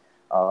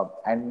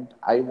 And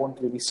I won't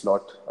really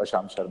slot a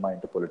Sham Sharma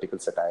into political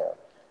satire.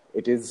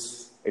 It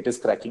is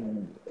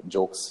cracking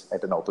jokes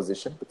at an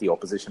opposition, but the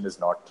opposition is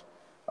not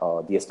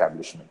the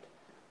establishment.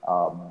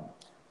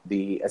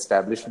 The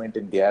establishment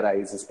in their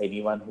eyes is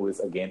anyone who is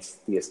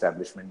against the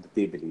establishment that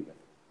they believe in.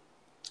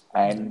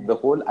 And the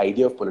whole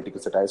idea of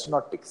political satire is to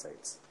not pick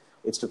sides.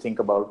 It's to think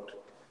about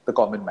the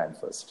common man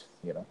first.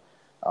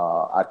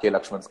 R.K.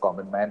 Lakshman's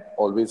Common Man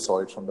always saw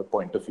it from the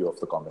point of view of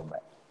the common man.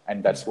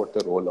 And that's what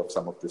the role of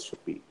some of this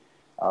should be.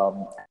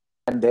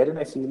 And therein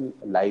I feel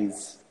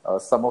lies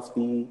some of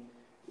the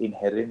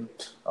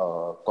inherent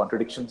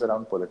contradictions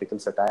around political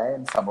satire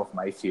and some of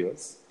my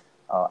fears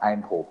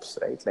and hopes,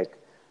 right? Like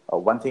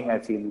one thing I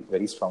feel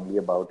very strongly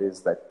about is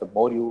that the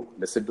more you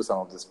listen to some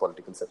of this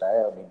political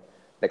satire, I mean,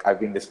 like I've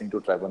been listening to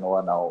Trevor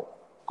Noah now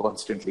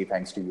constantly,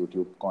 thanks to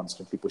YouTube,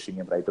 constantly pushing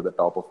him right to the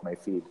top of my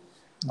feed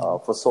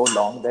for so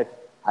long that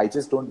I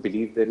just don't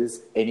believe there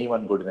is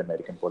anyone good in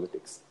American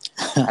politics.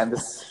 And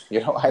this,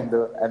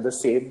 and the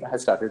same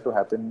has started to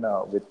happen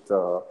with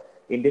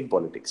Indian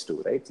politics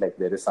too, right? Like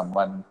there is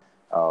someone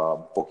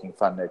poking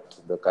fun at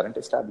the current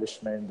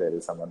establishment, there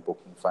is someone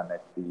poking fun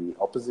at the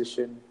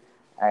opposition,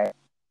 and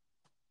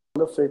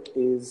all of it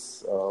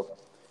is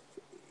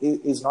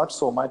not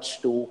so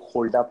much to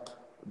hold up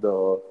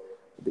the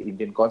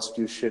Indian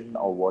Constitution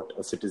or what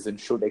a citizen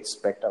should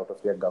expect out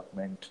of their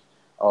government,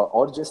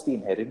 or just the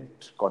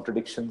inherent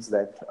contradictions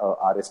that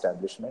our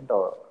establishment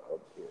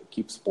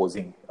keeps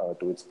posing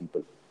to its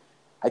people.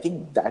 I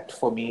think that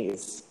for me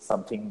is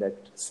something that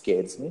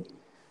scares me.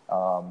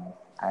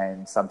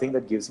 And something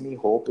that gives me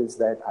hope is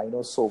that I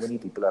know so many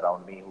people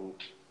around me who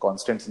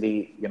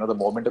constantly, the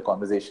moment a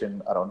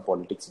conversation around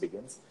politics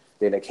begins,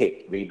 they're like,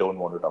 hey, we don't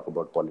want to talk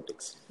about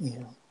politics.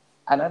 Yeah.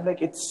 And I'm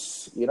like,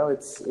 it's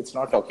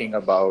not talking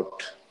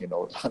about,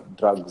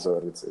 drugs,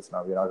 or it's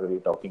not, we're not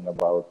really talking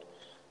about,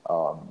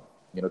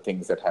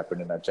 things that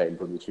happened in our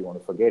childhood, which we want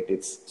to forget.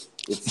 It's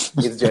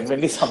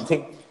genuinely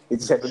something,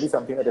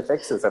 that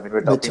affects us. I mean,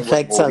 we're talking about movies. Which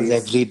affects us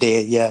every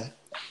day. Yeah.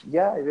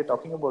 Yeah, we're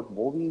talking about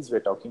movies,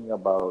 we're talking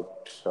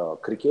about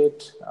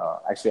cricket.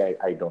 Actually,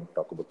 I don't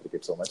talk about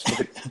cricket so much.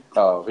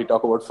 But, we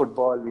talk about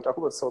football, we talk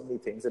about so many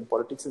things, and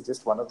politics is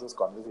just one of those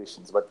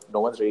conversations, but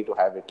no one's ready to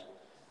have it.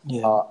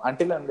 Yeah.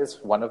 Until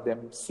unless one of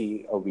them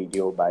see a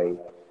video by,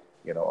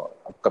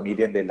 a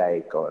comedian they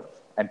like.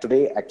 And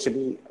today,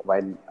 actually,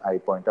 while I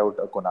point out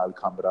a Kunal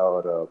Khamra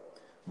or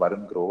a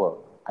Varun Grover,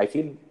 I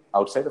feel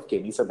outside of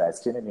Kenny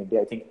Sebastian in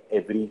India, I think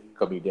every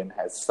comedian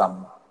has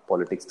some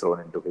politics thrown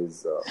into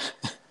his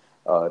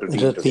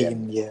routine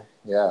today.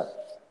 Yeah.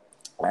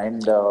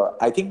 And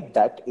I think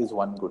that is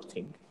one good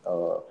thing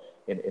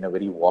in a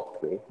very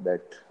warped way,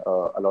 that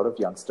a lot of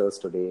youngsters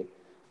today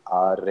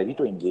are ready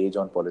to engage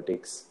on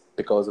politics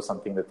because of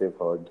something that they've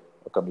heard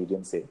a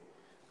comedian say.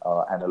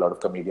 And a lot of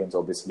comedians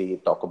obviously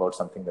talk about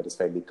something that is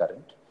fairly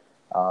current.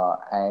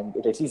 And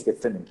it at least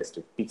gets them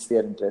interested, piques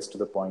their interest to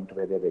the point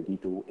where they're ready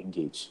to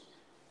engage.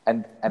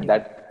 And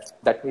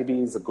that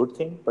maybe is a good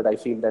thing, but I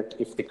feel that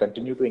if they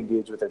continue to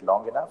engage with it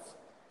long enough,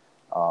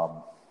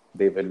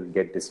 they will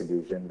get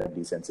disillusioned and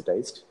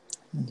desensitized.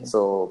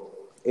 So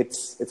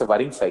it's a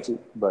worrying cycle,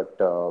 but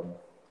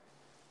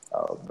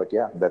But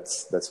yeah,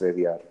 that's where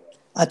we are.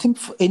 I think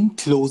in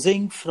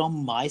closing,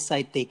 from my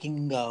side,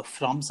 taking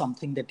from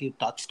something that you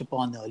touched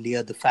upon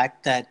earlier, the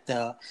fact that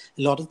a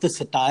lot of the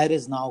satire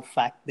is now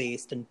fact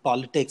based and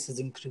politics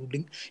is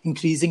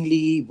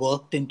increasingly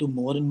worked into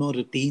more and more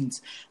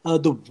routines.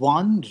 The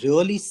one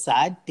really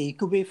sad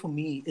takeaway for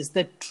me is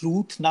that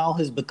truth now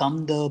has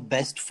become the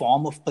best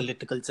form of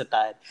political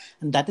satire.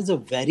 And that is a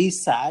very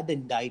sad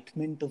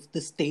indictment of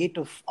the state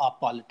of our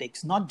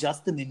politics, not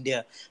just in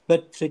India,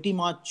 but pretty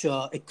much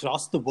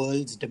across the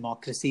world's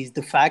democracies.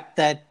 The fact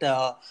that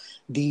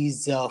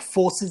these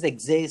forces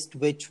exist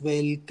which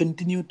will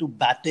continue to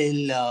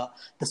battle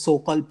the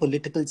so-called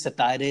political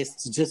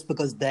satirists just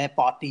because their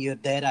party or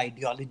their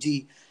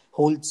ideology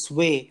holds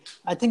sway.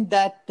 I think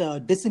that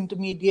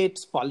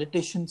disintermediates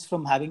politicians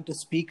from having to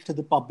speak to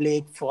the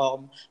public,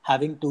 from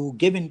having to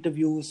give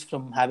interviews,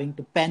 from having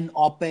to pen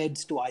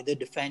op-eds to either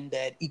defend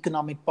their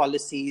economic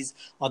policies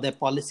or their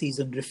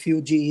policies on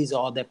refugees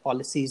or their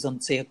policies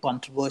on, say, a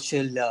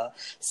controversial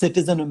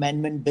citizen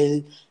amendment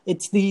bill.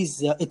 It's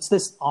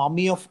this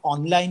army of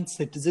online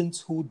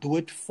citizens who do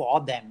it for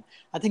them.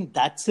 I think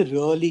that's a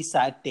really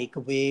sad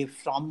takeaway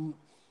from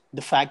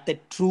the fact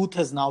that truth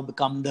has now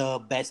become the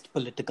best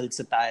political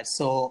satire.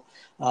 So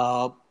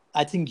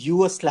I think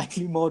you are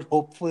slightly more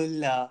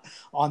hopeful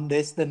on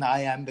this than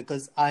I am,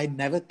 because I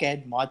never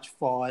cared much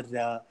for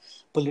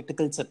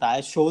political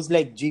satire. Shows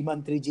like G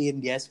Mantri Ji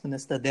and Yes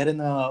Minister, they're in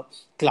a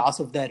class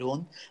of their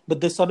own. But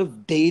the sort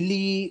of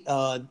daily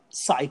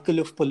cycle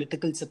of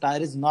political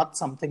satire is not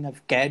something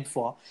I've cared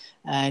for.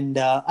 And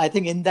I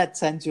think in that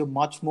sense, you're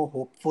much more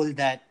hopeful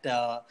that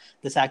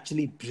this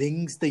actually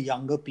brings the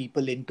younger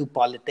people into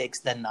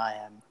politics than I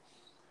am.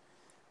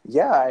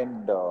 Yeah,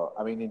 and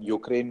I mean, in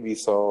Ukraine, we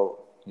saw,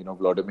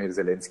 Vladimir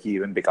Zelensky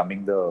even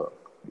becoming the,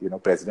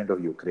 president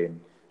of Ukraine,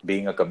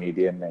 being a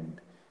comedian and,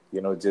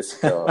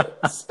 just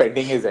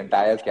spending his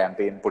entire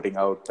campaign putting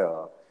out,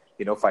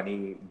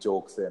 funny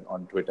jokes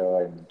on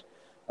Twitter and,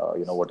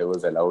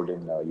 whatever's allowed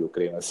in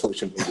Ukraine or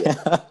social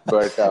media.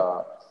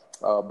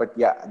 But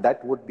yeah,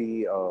 that would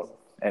be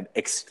an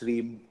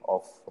extreme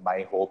of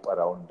my hope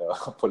around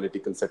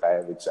political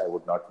satire, which I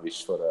would not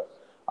wish for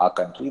our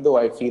country. Though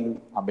I feel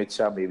Amit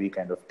Shah maybe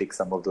kind of ticks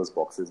some of those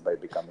boxes by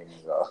becoming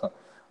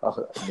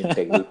an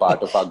integral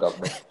part of our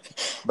government.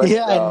 But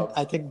and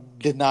I think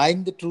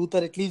denying the truth,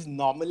 or at least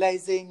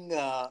normalizing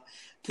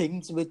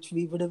things which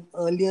we would have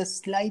earlier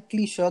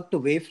slightly shirked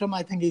away from,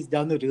 I think he's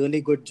done a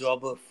really good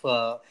job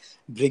of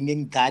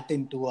bringing that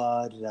into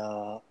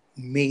our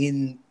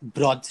main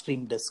broad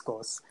stream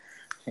discourse.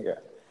 Yeah.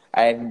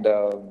 And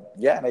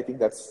and I think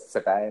that's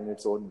satire in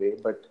its own way.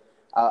 But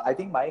I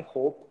think my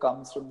hope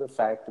comes from the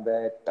fact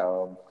that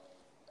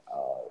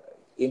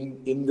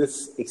in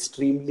this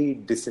extremely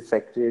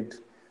disaffected,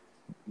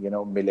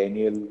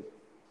 millennial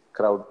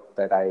crowd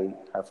that I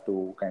have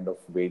to kind of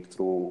wade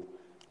through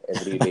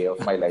every day of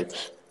my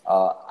life,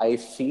 I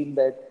feel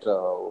that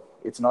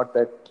it's not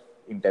that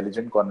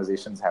intelligent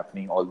conversations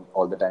happening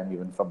all the time,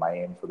 even from my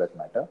end for that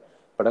matter,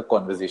 but a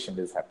conversation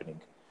is happening.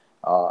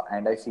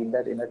 And I feel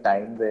that in a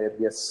time where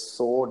we are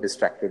so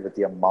distracted with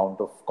the amount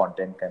of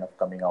content kind of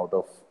coming out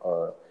of,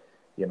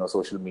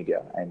 social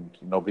media, and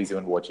nobody's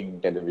even watching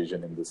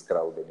television in this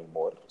crowd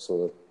anymore.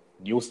 So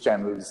news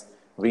channels,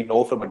 we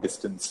know from a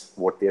distance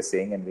what they're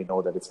saying, and we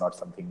know that it's not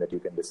something that you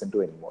can listen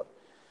to anymore.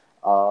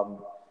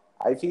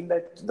 I feel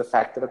that the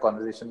fact that a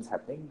conversation is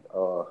happening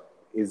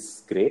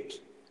is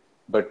great,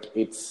 but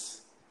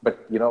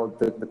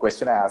the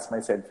question I ask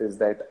myself is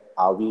that,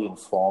 are we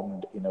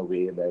informed in a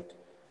way that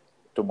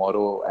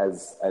tomorrow,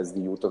 as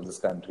the youth of this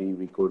country,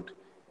 we could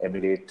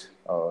emulate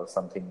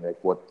something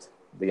like what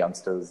the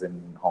youngsters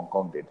in Hong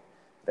Kong did,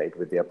 right,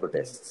 with their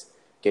protests?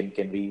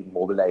 Can we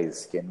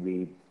mobilize? Can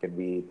we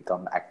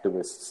become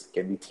activists?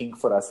 Can we think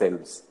for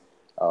ourselves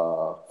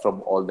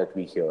from all that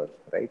we hear,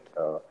 right?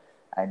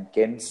 And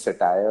can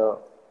satire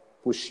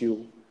push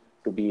you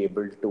to be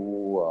able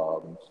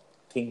to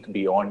think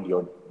beyond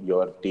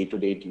your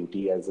day-to-day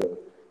duty as a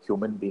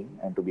human being,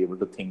 and to be able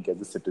to think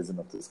as a citizen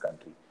of this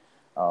country?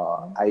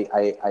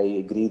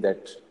 I agree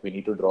that we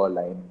need to draw a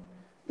line,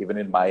 even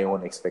in my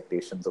own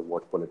expectations of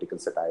what political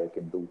satire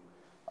can do.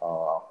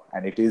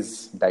 And it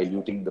is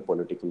diluting the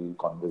political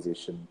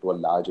conversation to a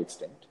large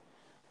extent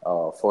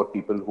for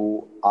people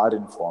who are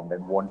informed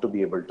and want to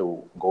be able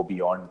to go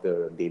beyond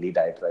the daily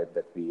diatribe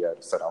that we are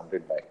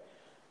surrounded by.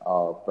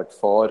 But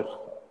for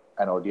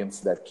an audience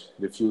that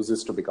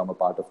refuses to become a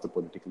part of the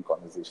political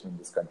conversation in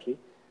this country,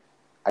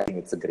 I think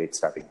it's a great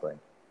starting point.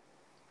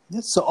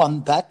 Yes, so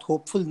on that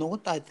hopeful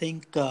note, I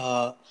think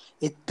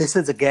this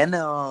is again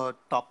a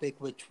topic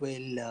which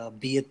will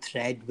be a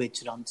thread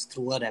which runs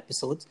through our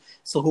episodes.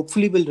 So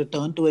hopefully we'll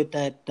return to it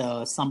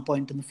at some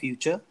point in the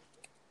future.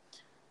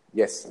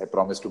 Yes, I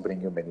promise to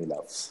bring you many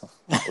laughs.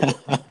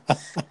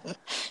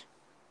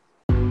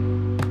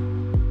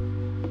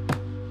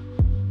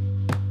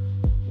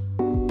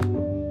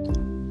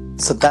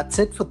 So that's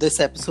it for this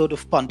episode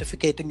of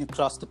Pontificating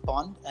Across the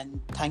Pond.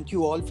 And thank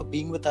you all for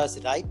being with us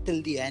right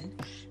till the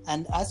end.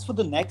 And as for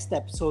the next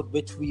episode,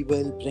 which we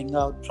will bring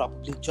out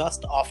probably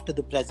just after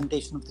the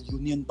presentation of the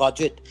Union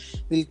Budget,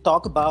 we'll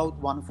talk about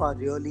one of our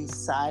really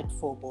sad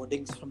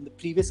forebodings from the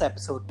previous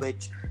episode,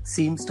 which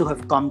seems to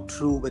have come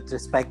true with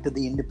respect to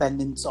the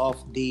independence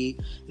of the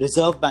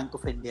Reserve Bank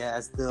of India,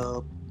 as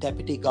the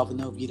Deputy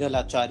Governor Viral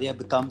Acharya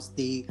becomes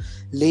the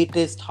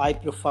latest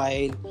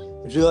high-profile,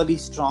 really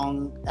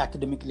strong,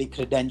 academically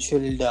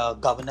credentialed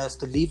governors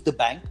to leave the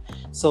bank.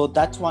 So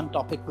that's one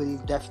topic we'll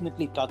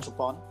definitely touch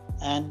upon.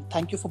 And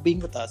thank you for being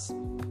with us.